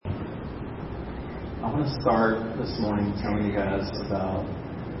I want to start this morning telling you guys about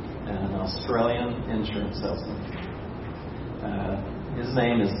an Australian insurance salesman. His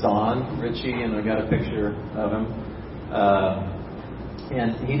name is Don Ritchie, and I got a picture of him.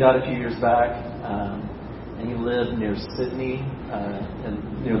 And he died a few years back, and he lived near Sydney,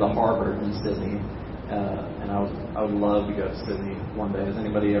 and near the harbour in Sydney. And I would love to go to Sydney one day. Has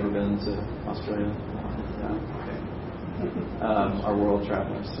anybody ever been to Australia? No? Okay. Our world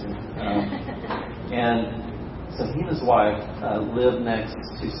travelers. And so he and his wife lived next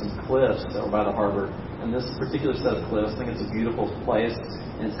to some cliffs that were by the harbor. And this particular set of cliffs, I think it's a beautiful place,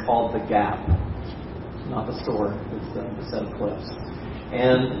 and it's called The Gap. Not the store, it's the set of cliffs.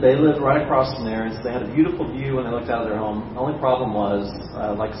 And they lived right across from there, and so they had a beautiful view when they looked out of their home. The only problem was,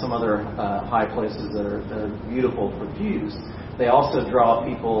 like some other high places that are beautiful for views, they also draw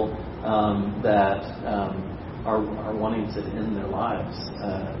people that are wanting to end their lives.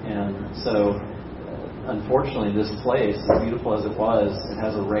 And so, unfortunately, this place, as beautiful as it was, it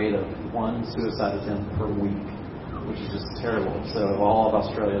has a rate of 1 suicide attempt per week, which is just terrible. So, of all of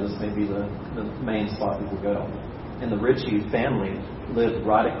Australia, this may be the main spot people go. And the Ritchie family lived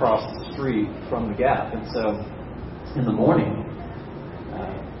right across the street from the Gap. And so, in the morning,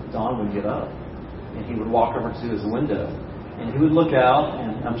 Don would get up, and he would walk over to his window, and he would look out,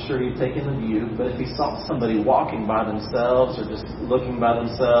 and I'm sure he'd take in the view, but if he saw somebody walking by themselves or just looking by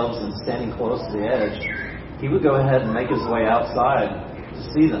themselves and standing close to the edge, he would go ahead and make his way outside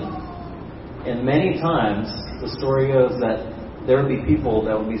to see them. And many times, the story goes that there would be people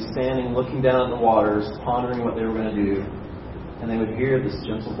that would be standing, looking down at the waters, pondering what they were going to do, and they would hear this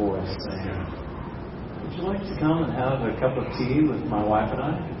gentle voice saying, "Would you like to come and have a cup of tea with my wife and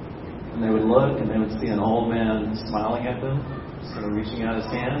I?" And they would look, and they would see an old man smiling at them, sort of reaching out his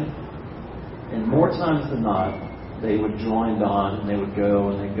hand. And more times than not, they would join Don, and they would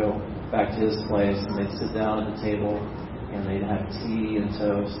go back to his place, and they'd sit down at the table, and they'd have tea and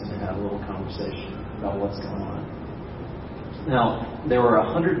toast, and they'd have a little conversation about what's going on. Now, there were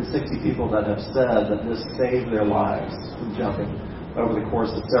 160 people that have said that this saved their lives from jumping over the course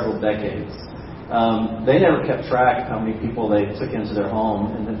of several decades. They never kept track of how many people they took into their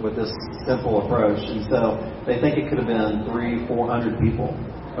home and with this simple approach. And so they think it could have been 300-400 people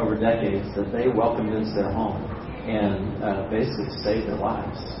over decades that they welcomed into their home and basically saved their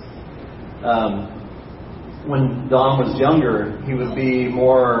lives. When Don was younger, he would be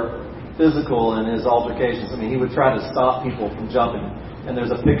more physical in his altercations. I mean, he would try to stop people from jumping. And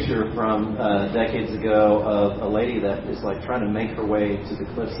there's a picture from decades ago of a lady that is like trying to make her way to the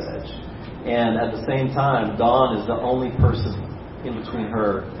cliff's edge. And at the same time, Don is the only person in between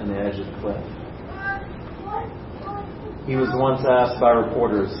her and the edge of the cliff. He was once asked by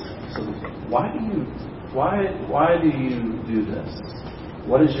reporters, "So why do you do this?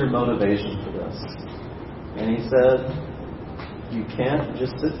 What is your motivation for this?" And he said, "You can't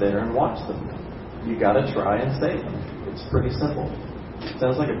just sit there and watch them. You got to try and save them. It's pretty simple."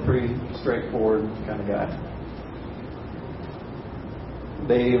 Sounds like a pretty straightforward kind of guy.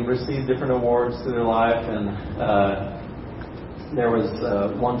 They received different awards through their life, and there was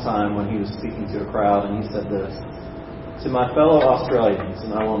one time when he was speaking to a crowd, and he said this: "To my fellow Australians,"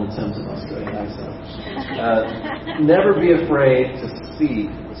 and I won't attempt an Australian accent, "never be afraid to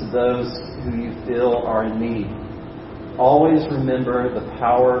speak to those who you feel are in need. Always remember the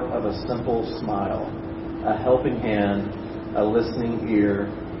power of a simple smile, a helping hand, a listening ear,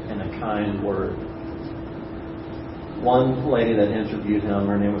 and a kind word." One lady that interviewed him,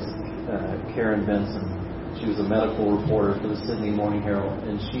 her name was Karen Benson. She was a medical reporter for the Sydney Morning Herald.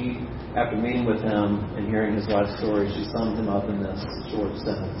 And she, after meeting with him and hearing his life's story, she summed him up in this short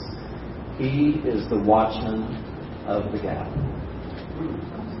sentence: "He is the watchman of the Gap."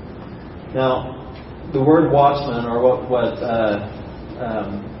 Now, the word watchman, or what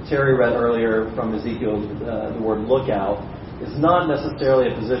Terry read earlier from Ezekiel, the word lookout, is not necessarily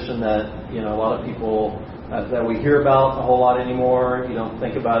a position that a lot of people that we hear about a whole lot anymore. You don't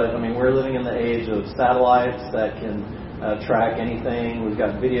think about it. I mean, we're living in the age of satellites that can track anything. We've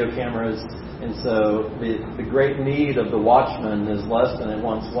got video cameras, and so the great need of the watchman is less than it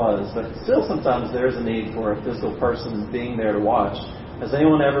once was. But still, sometimes there's a need for a physical person being there to watch. Has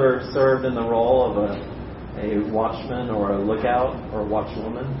anyone ever served in the role of a watchman or a lookout or a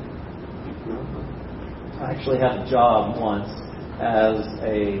watchwoman? I actually had a job once as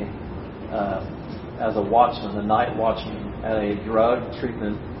a watchman, a night watchman at a drug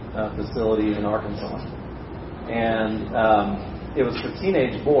treatment facility in Arkansas. And it was for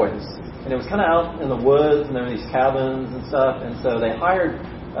teenage boys. And it was kind of out in the woods, and there were these cabins and stuff. And so they hired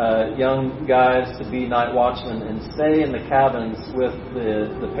young guys to be night watchmen and stay in the cabins with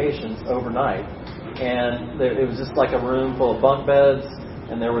the patients overnight. and it was just like a room full of bunk beds,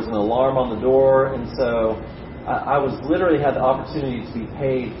 and there was an alarm on the door, and so I was literally had the opportunity to be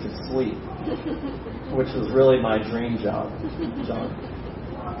paid to sleep, which was really my dream job, John.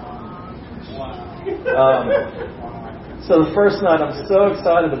 So the first night, I'm so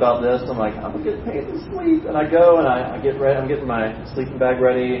excited about this. I'm like, I'm gonna get paid to sleep, and I go and I get ready. I'm getting my sleeping bag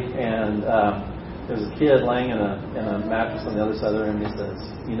ready, and there's a kid laying in a mattress on the other side of the room. And he says,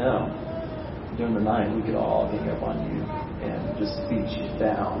 during the night we could all gang up on you and just beat you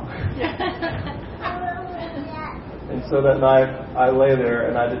down. And so that night, I lay there,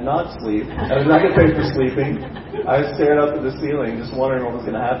 and I did not sleep. I did not get paid for sleeping. I stared up at the ceiling, just wondering what was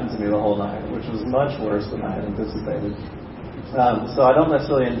going to happen to me the whole night, which was much worse than I had anticipated. So I didn't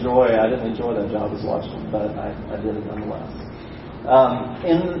enjoy that job as watchman, but I did it nonetheless.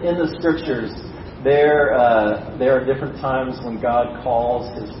 In the scriptures, there are different times when God calls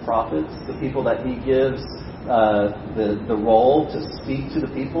His prophets, the people that He gives the role to speak to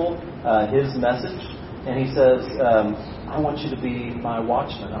the people, His message. And He says, I want you to be my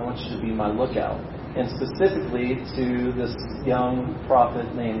watchman. I want you to be my lookout. And specifically to this young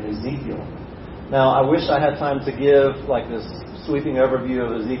prophet named Ezekiel. Now, I wish I had time to give like this sweeping overview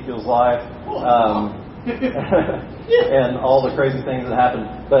of Ezekiel's life and all the crazy things that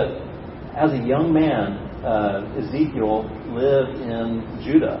happened. But as a young man, Ezekiel lived in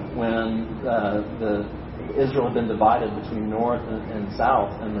Judah when Israel had been divided between north and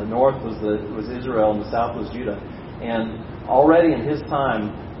south, and the north was Israel and the south was Judah. And already in his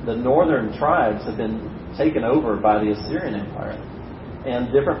time, the northern tribes had been taken over by the Assyrian Empire.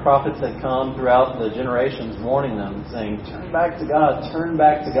 And different prophets had come throughout the generations warning them, saying, turn back to God, turn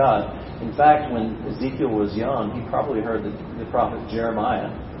back to God. In fact, when Ezekiel was young, he probably heard the prophet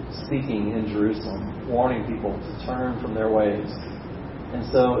Jeremiah speaking in Jerusalem, warning people to turn from their ways. And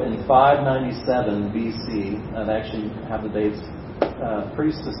so in 597 BC, I actually have the dates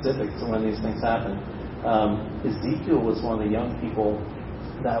pretty specific to when these things happened. Ezekiel was one of the young people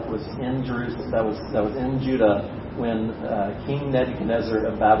that was in Jerusalem, that was in Judah when King Nebuchadnezzar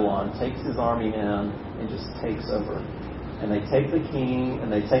of Babylon takes his army in and just takes over. And they take the king and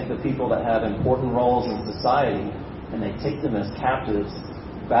they take the people that have important roles in society and they take them as captives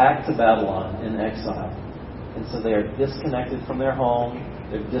back to Babylon in exile. And so they are disconnected from their home,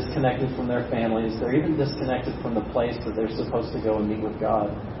 they're disconnected from their families, they're even disconnected from the place that they're supposed to go and meet with God.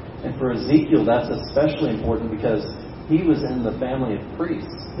 And for Ezekiel, that's especially important because he was in the family of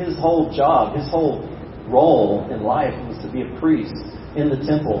priests. His whole job, his whole role in life was to be a priest in the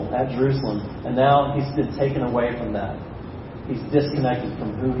temple at Jerusalem. And now he's been taken away from that. He's disconnected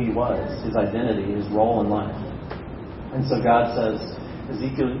from who he was, his identity, his role in life. And so God says,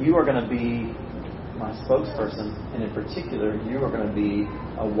 Ezekiel, you are going to be my spokesperson, and in particular, you are going to be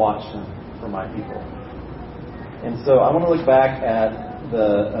a watchman for my people. And so I want to look back at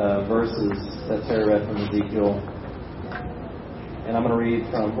the verses that Terry read from Ezekiel, and I'm going to read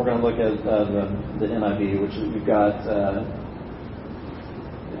from, we're going to look at the NIV, which we've got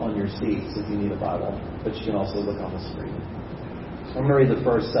on your seats if you need a Bible, but you can also look on the screen. I'm going to read the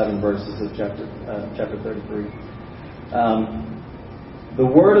first 7 verses of chapter 33. The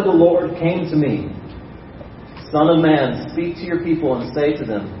word of the Lord came to me. Son of man, speak to your people and say to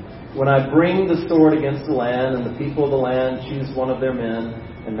them, when I bring the sword against the land, and the people of the land choose one of their men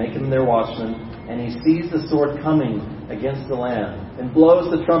and make him their watchman, and he sees the sword coming against the land, and blows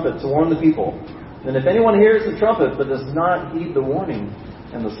the trumpet to warn the people, then if anyone hears the trumpet but does not heed the warning,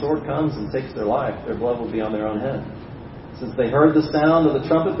 and the sword comes and takes their life, their blood will be on their own head. Since they heard the sound of the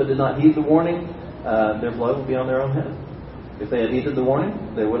trumpet but did not heed the warning, their blood will be on their own head. If they had heeded the warning,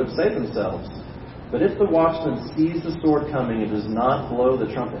 they would have saved themselves. But if the watchman sees the sword coming and does not blow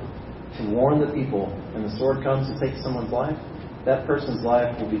the trumpet to warn the people, and the sword comes to take someone's life, that person's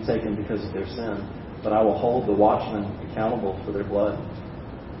life will be taken because of their sin. But I will hold the watchman accountable for their blood.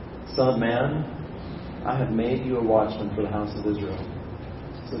 Son of man, I have made you a watchman for the house of Israel.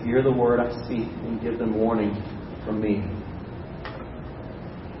 So hear the word I speak and give them warning from me.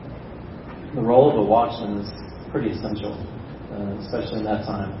 The role of a watchman is pretty essential, especially in that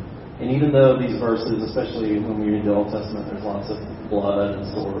time. And even though these verses, especially when we read the Old Testament, there's lots of blood and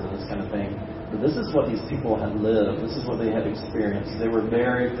sword and this kind of thing, but this is what these people had lived. This is what they had experienced. They were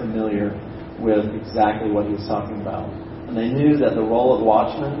very familiar with exactly what he was talking about. And they knew that the role of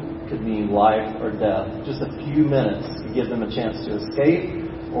watchman could mean life or death. Just a few minutes to give them a chance to escape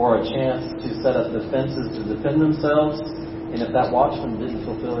or a chance to set up defenses to defend themselves. And if that watchman didn't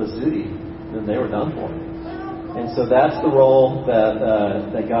fulfill his duty, then they were done for. And so that's the role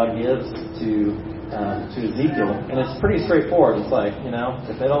that God gives to to Ezekiel, and it's pretty straightforward. It's like,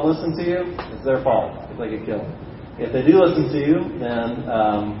 if they don't listen to you, it's their fault if they get killed. If they do listen to you,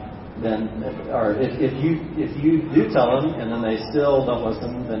 or if you do tell them and then they still don't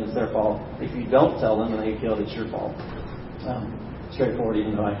listen, then it's their fault. If you don't tell them and they get killed, it's your fault. Straightforward,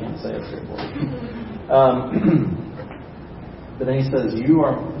 even though I can't say it's straightforward. But then he says, "You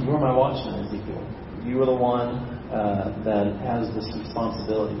are my watchman, Ezekiel. You are the one that has this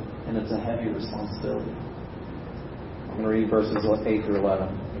responsibility, and it's a heavy responsibility." I'm going to read verses 8 through 11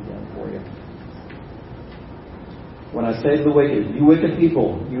 again for you. "When I say to the wicked, 'You wicked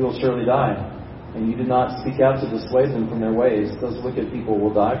people, you will surely die,' and you do not speak out to dissuade them from their ways, those wicked people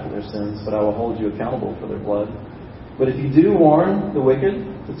will die for their sins, but I will hold you accountable for their blood. But if you do warn the wicked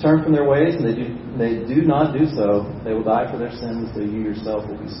to turn from their ways, and they do not do so, they will die for their sins, though you yourself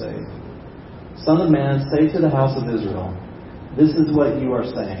will be saved. Son of man, say to the house of Israel, this is what you are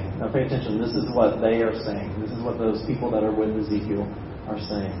saying." Now pay attention, this is what they are saying. This is what those people that are with Ezekiel are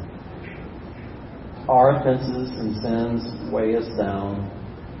saying. "Our offenses and sins weigh us down,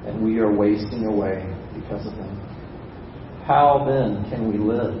 and we are wasting away because of them. How then can we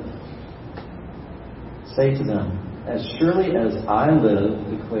live? Say to them, as surely as I live,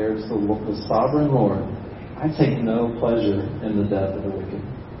 declares the sovereign Lord, I take no pleasure in the death of the wicked,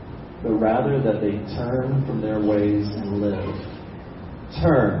 but rather that they turn from their ways and live.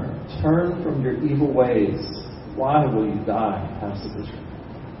 Turn from your evil ways. Why will you die, house of Israel?"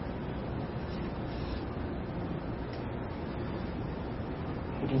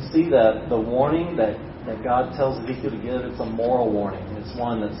 You can see that the warning that God tells Ezekiel to give, it's a moral warning. It's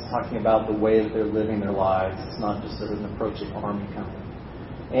one that's talking about the way that they're living their lives. It's not just an approaching army coming.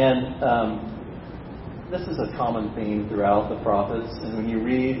 And this is a common theme throughout the prophets. And if you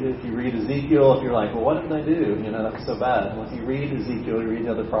read Ezekiel, if you're like, well, what did they do? That's so bad. Well, if you read Ezekiel, you read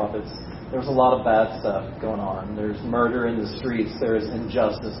the other prophets, there's a lot of bad stuff going on. There's murder in the streets. There's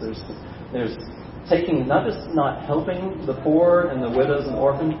injustice. There's taking, not just not helping the poor and the widows and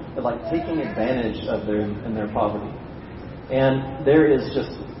orphans, but like taking advantage of their poverty. And there is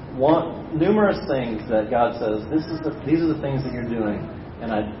just numerous things that God says, these are the things that you're doing,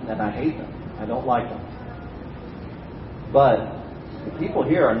 and I hate them. I don't like them. But the people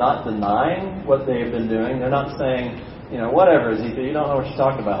here are not denying what they've been doing. They're not saying, whatever, Ezekiel, you don't know what you're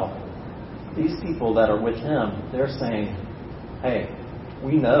talking about. These people that are with him, they're saying, hey,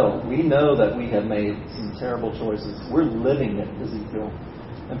 we know that we have made some terrible choices. We're living it, Ezekiel.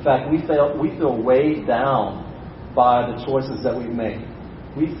 In fact, we feel weighed down by the choices that we've made.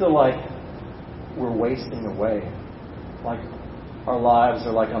 We feel like we're wasting away. Like our lives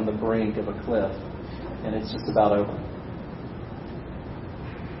are like on the brink of a cliff, and it's just about over.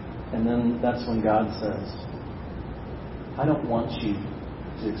 And then that's when God says, I don't want you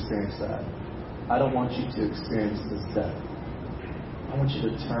to experience that. I don't want you to experience this death. I want you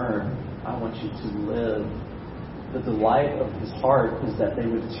to turn. I want you to live. The delight of his heart is that they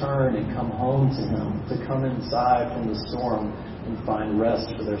would turn and come home to him, to come inside from the storm and find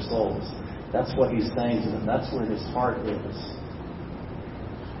rest for their souls. That's what he's saying to them. That's where his heart is.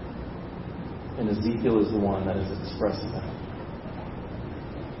 And Ezekiel is the one that is expressing that.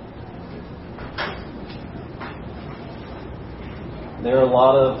 There are a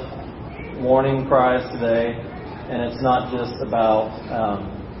lot of warning cries today, and it's not just about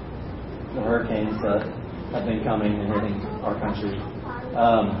the hurricanes that have been coming and hitting our country.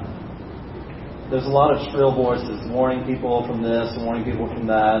 There's a lot of shrill voices warning people from this and warning people from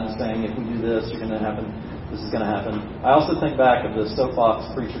that, and saying if we do this, this is going to happen. I also think back of the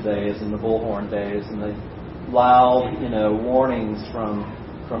soapbox preacher days and the bullhorn days and the loud, warnings from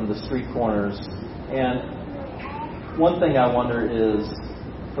the street corners. And one thing I wonder is,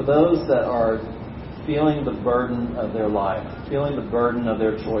 for those that are feeling the burden of their life, feeling the burden of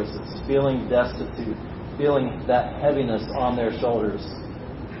their choices, feeling destitute, feeling that heaviness on their shoulders,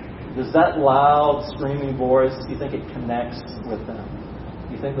 does that loud, screaming voice, do you think it connects with them?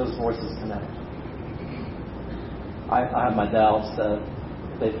 Do you think those voices connect? I have my doubts that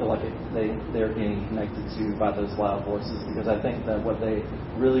they feel like they're being connected to by those loud voices, because I think that what they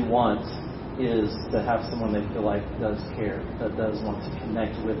really want is to have someone they feel like does care, that does want to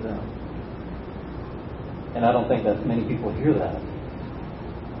connect with them. And I don't think that many people hear that.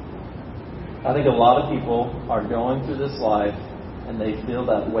 I think a lot of people are going through this life and they feel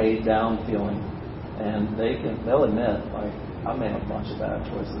that weighed down feeling, and they'll admit, like, I made a bunch of bad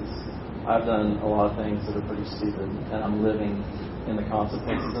choices. I've done a lot of things that are pretty stupid, and I'm living in the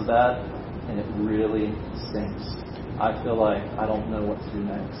consequences of that, and it really stinks. I feel like I don't know what to do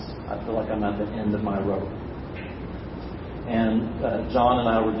next. I feel like I'm at the end of my rope. And John and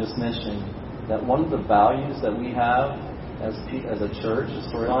I were just mentioning that one of the values that we have as a church, a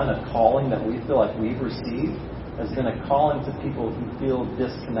storyline, a calling that we feel like we've received, has been a calling to people who feel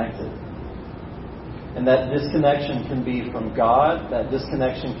disconnected. And that disconnection can be from God, that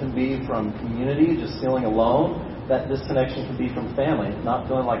disconnection can be from community, just feeling alone, that disconnection can be from family, not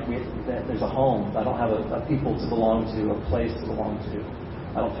feeling like that there's a home. I don't have a people to belong to, a place to belong to.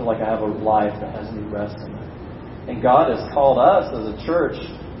 I don't feel like I have a life that has any rest in it. And God has called us as a church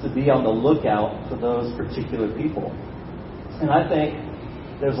to be on the lookout for those particular people. And I think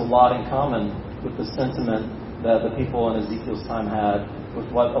there's a lot in common with the sentiment that the people in Ezekiel's time had with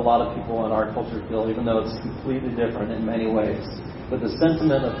what a lot of people in our culture feel, even though it's completely different in many ways. But the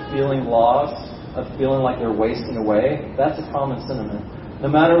sentiment of feeling lost, of feeling like they're wasting away, that's a common sentiment. No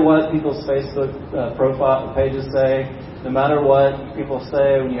matter what people's Facebook profile pages say, no matter what people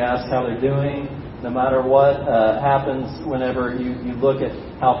say when you ask how they're doing, no matter what happens whenever you look at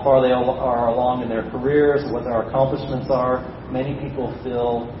how far they are along in their careers, what their accomplishments are, many people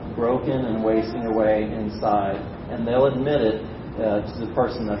feel broken and wasting away inside. And they'll admit it to the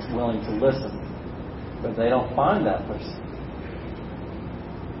person that's willing to listen. But they don't find that person.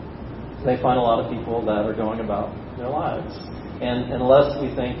 They find a lot of people that are going about their lives. And unless we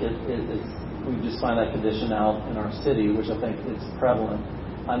think we just find that condition out in our city, which I think is prevalent,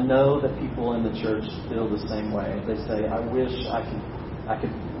 I know that people in the church feel the same way. They say, I wish I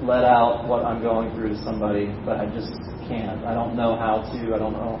could let out what I'm going through to somebody, but I just can't. I don't know how to. I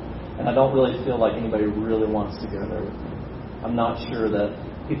don't know. And I don't really feel like anybody really wants to go there with me. I'm not sure that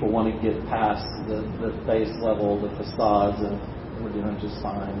people want to get past the face level, the facades of, we're doing just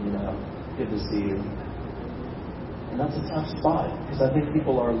fine, good to see you. And that's a tough spot, because I think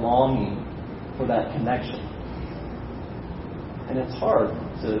people are longing for that connection. And it's hard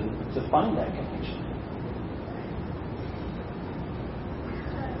to find that connection.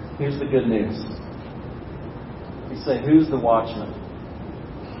 Here's the good news. You say, who's the watchman?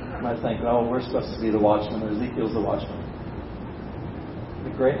 You might think, we're supposed to be the watchman, or Ezekiel's the watchman.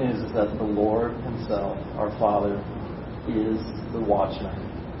 The great news is that the Lord Himself, our Father, is the watchman,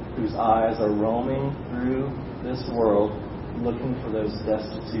 whose eyes are roaming through this world looking for those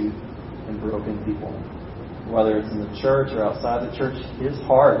destitute and broken people. Whether it's in the church or outside the church, His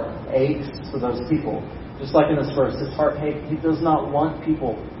heart aches for those people. Just like in this verse, His heart aches. He does not want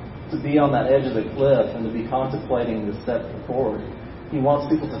people to be on that edge of the cliff and to be contemplating the step forward. He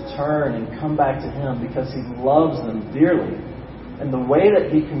wants people to turn and come back to Him because He loves them dearly. And the way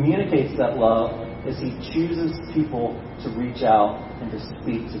that He communicates that love is He chooses people to reach out and to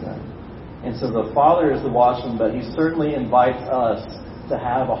speak to them. And so the Father is the watchman, but He certainly invites us to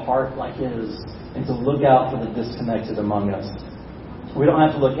have a heart like His and to look out for the disconnected among us. We don't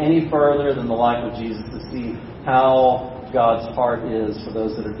have to look any further than the life of Jesus to see how God's heart is for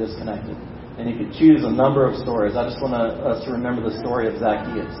those that are disconnected. And you could choose a number of stories. I just want us to remember the story of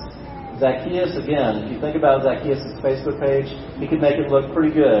Zacchaeus. Zacchaeus, again, if you think about Zacchaeus' Facebook page, he could make it look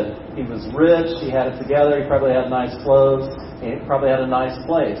pretty good. He was rich, he had it together, he probably had nice clothes, he probably had a nice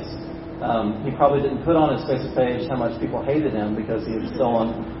place. He probably didn't put on his Facebook page how much people hated him because he had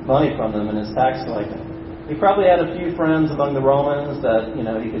stolen money from them in his tax collecting. He probably had a few friends among the Romans that he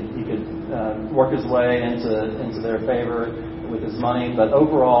could work his way into their favor with his money. But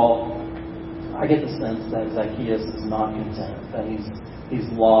overall, I get the sense that Zacchaeus is not content, that he's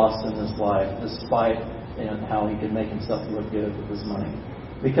lost in this life, despite how he could make himself look good with his money.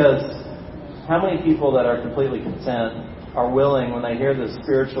 Because how many people that are completely content are willing, when they hear the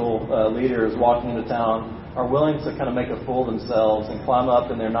spiritual leaders walking into town, are willing to kind of make a fool of themselves and climb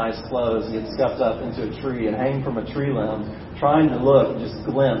up in their nice clothes and get scuffed up into a tree and hang from a tree limb, trying to look, just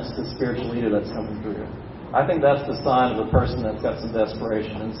glimpse the spiritual leader that's coming through. I think that's the sign of a person that's got some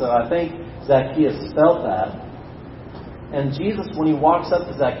desperation. And so I think Zacchaeus felt that. And Jesus, when He walks up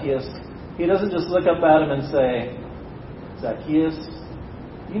to Zacchaeus, He doesn't just look up at him and say, Zacchaeus,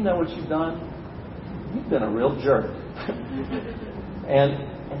 you know what you've done? You've been a real jerk. And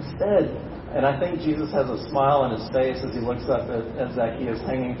instead, and I think Jesus has a smile on His face as He looks up at Zacchaeus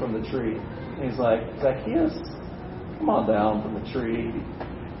hanging from the tree. And He's like, Zacchaeus, come on down from the tree.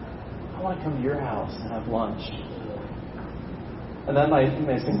 I want to come to your house and have lunch. And that may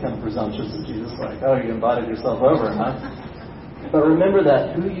seem kind of presumptuous of Jesus, like, you invited yourself over, huh? But remember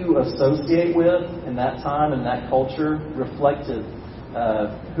that who you associate with in that time and that culture reflected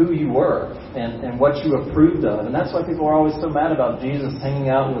who you were and what you approved of. And that's why people are always so mad about Jesus hanging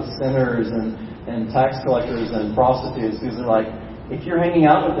out with sinners and tax collectors and prostitutes, because they're like, if you're hanging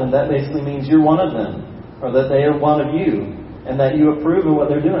out with them, that basically means you're one of them, or that they are one of you, and that you approve of what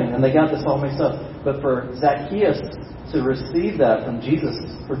they're doing. And they got this all mixed up. But for Zacchaeus to receive that from Jesus,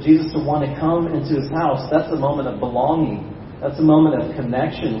 for Jesus to want to come into his house, that's a moment of belonging. That's a moment of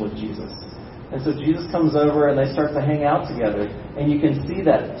connection with Jesus. And so Jesus comes over and they start to hang out together. And you can see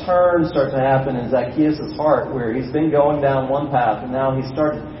that turn start to happen in Zacchaeus' heart, where he's been going down one path and now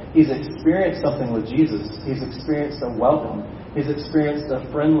he's experienced something with Jesus. He's experienced a welcome. He's experienced a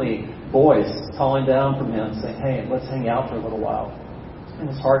friendly voice calling down from him saying, hey, let's hang out for a little while. And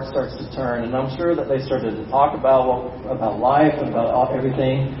his heart starts to turn. And I'm sure that they started to talk about life and about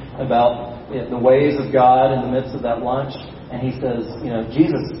everything, about the ways of God in the midst of that lunch. And he says,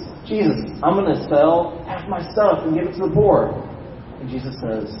 Jesus, I'm going to sell half my stuff and give it to the poor. And Jesus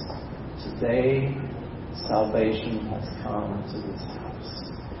says, today salvation has come to this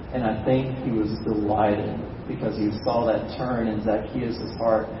house. And I think he was delighted because he saw that turn in Zacchaeus'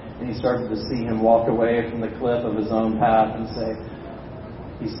 heart. And he started to see him walk away from the cliff of his own path and say,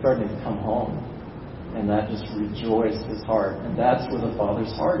 he's starting to come home. And that just rejoiced his heart. And that's where the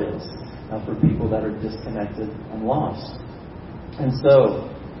Father's heart is for people that are disconnected and lost. And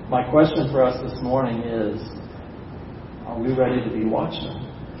so, my question for us this morning is, are we ready to be watchmen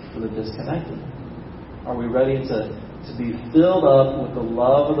for the disconnected? Are we ready to be filled up with the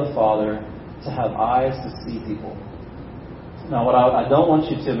love of the Father, to have eyes to see people? Now, what I don't want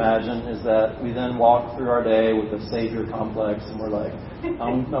you to imagine is that we then walk through our day with a Savior complex and we're like,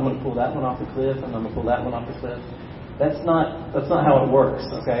 I'm going to pull that one off the cliff and I'm going to pull that one off the cliff. That's not how it works,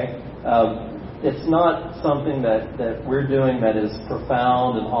 okay? It's not something that we're doing that is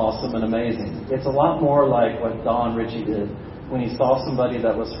profound and awesome and amazing. It's a lot more like what Don Ritchie did when he saw somebody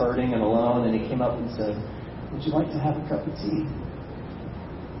that was hurting and alone, and he came up and said, would you like to have a cup of tea?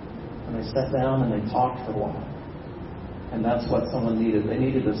 And they sat down and they talked for a while. And that's what someone needed. They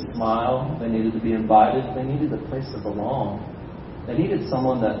needed a smile. They needed to be invited. They needed a place to belong. They needed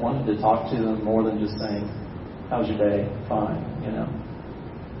someone that wanted to talk to them more than just saying, how's your day? Fine,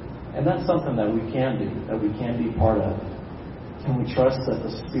 And that's something that we can do, that we can be part of. And we trust that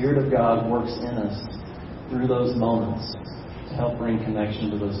the Spirit of God works in us through those moments to help bring connection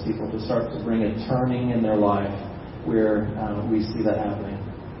to those people, to start to bring a turning in their life where we see that happening.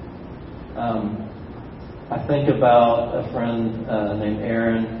 I think about a friend named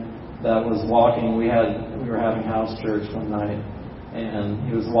Aaron that was walking. We were having house church one night, and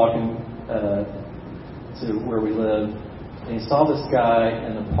he was walking to where we lived. And he saw this guy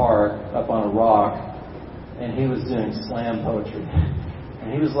in the park up on a rock, and he was doing slam poetry.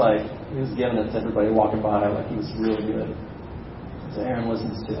 And he was giving it to everybody walking by, like he was really good. So Aaron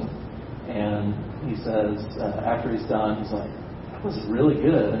listens to him. And he says, after he's done, he's like, that was really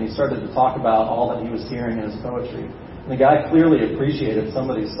good. And he started to talk about all that he was hearing in his poetry. And the guy clearly appreciated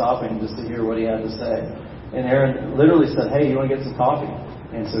somebody stopping just to hear what he had to say. And Aaron literally said, hey, you want to get some coffee?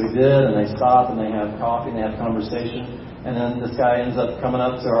 And so he did, and they stopped, and they have coffee, and they have conversation. And then this guy ends up coming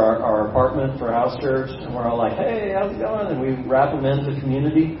up to our apartment for house church, and we're all like, hey, how's it going? And we wrap him into the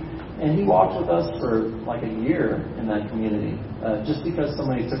community. And he walked with us for like a year in that community, just because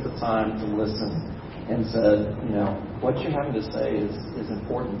somebody took the time to listen and said, what you're having to say is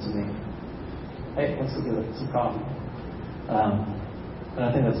important to me. Hey, let's go get some coffee. And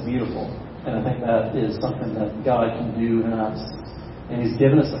I think that's beautiful. And I think that is something that God can do in us. And He's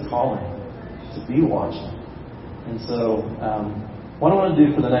given us a calling to be watching. And so, what I want to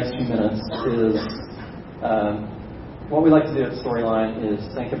do for the next few minutes is, what we like to do at Storyline is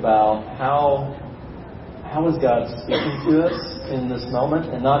think about how is God speaking to us in this moment,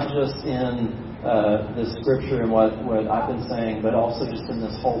 and not just in this scripture and what I've been saying, but also just in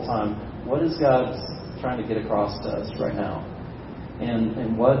this whole time. What is God trying to get across to us right now?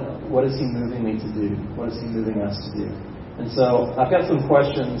 And what is He moving me to do? What is He moving us to do? And so I've got some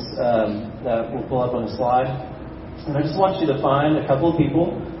questions that we'll pull up on the slide. And I just want you to find a couple of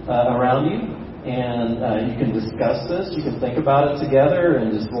people around you, and you can discuss this. You can think about it together and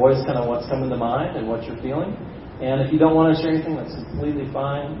just voice kind of what's coming to mind and what you're feeling. And if you don't want to share anything, that's completely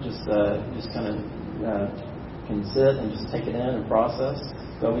fine. Just kind of can sit and just take it in and process.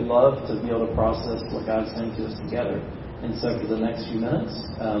 But we love to be able to process what God's saying to us together. And so for the next few minutes,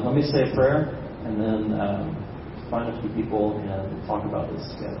 let me say a prayer, and then find a few people and talk about this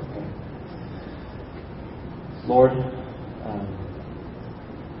together. Okay? Lord,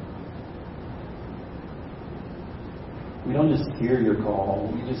 we don't just hear your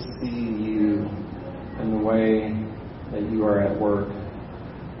call, we just see you in the way that you are at work.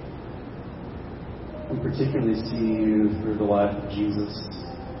 We particularly see you through the life of Jesus,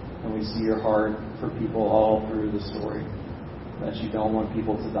 and we see your heart for people all through the story. That you don't want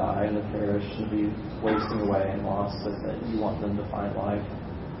people to die and to perish and be wasting away and lost, but that you want them to find life.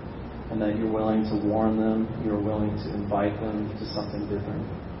 and that you're willing to warn them, you're willing to invite them to something different.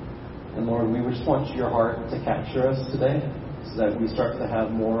 And Lord, we just want your heart to capture us today so that we start to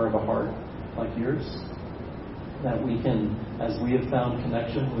have more of a heart like yours. That we can, as we have found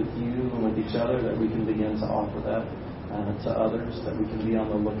connection with you and with each other, that we can begin to offer that to others, that we can be on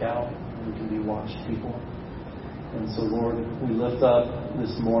the lookout, we can be watched people. And so, Lord, we lift up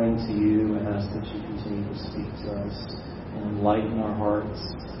this morning to you and ask that you continue to speak to us and enlighten our hearts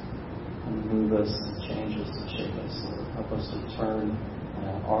and move us and change us and shape us, Lord. Help us to turn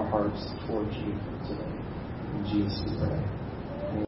our hearts towards you today. In Jesus we pray.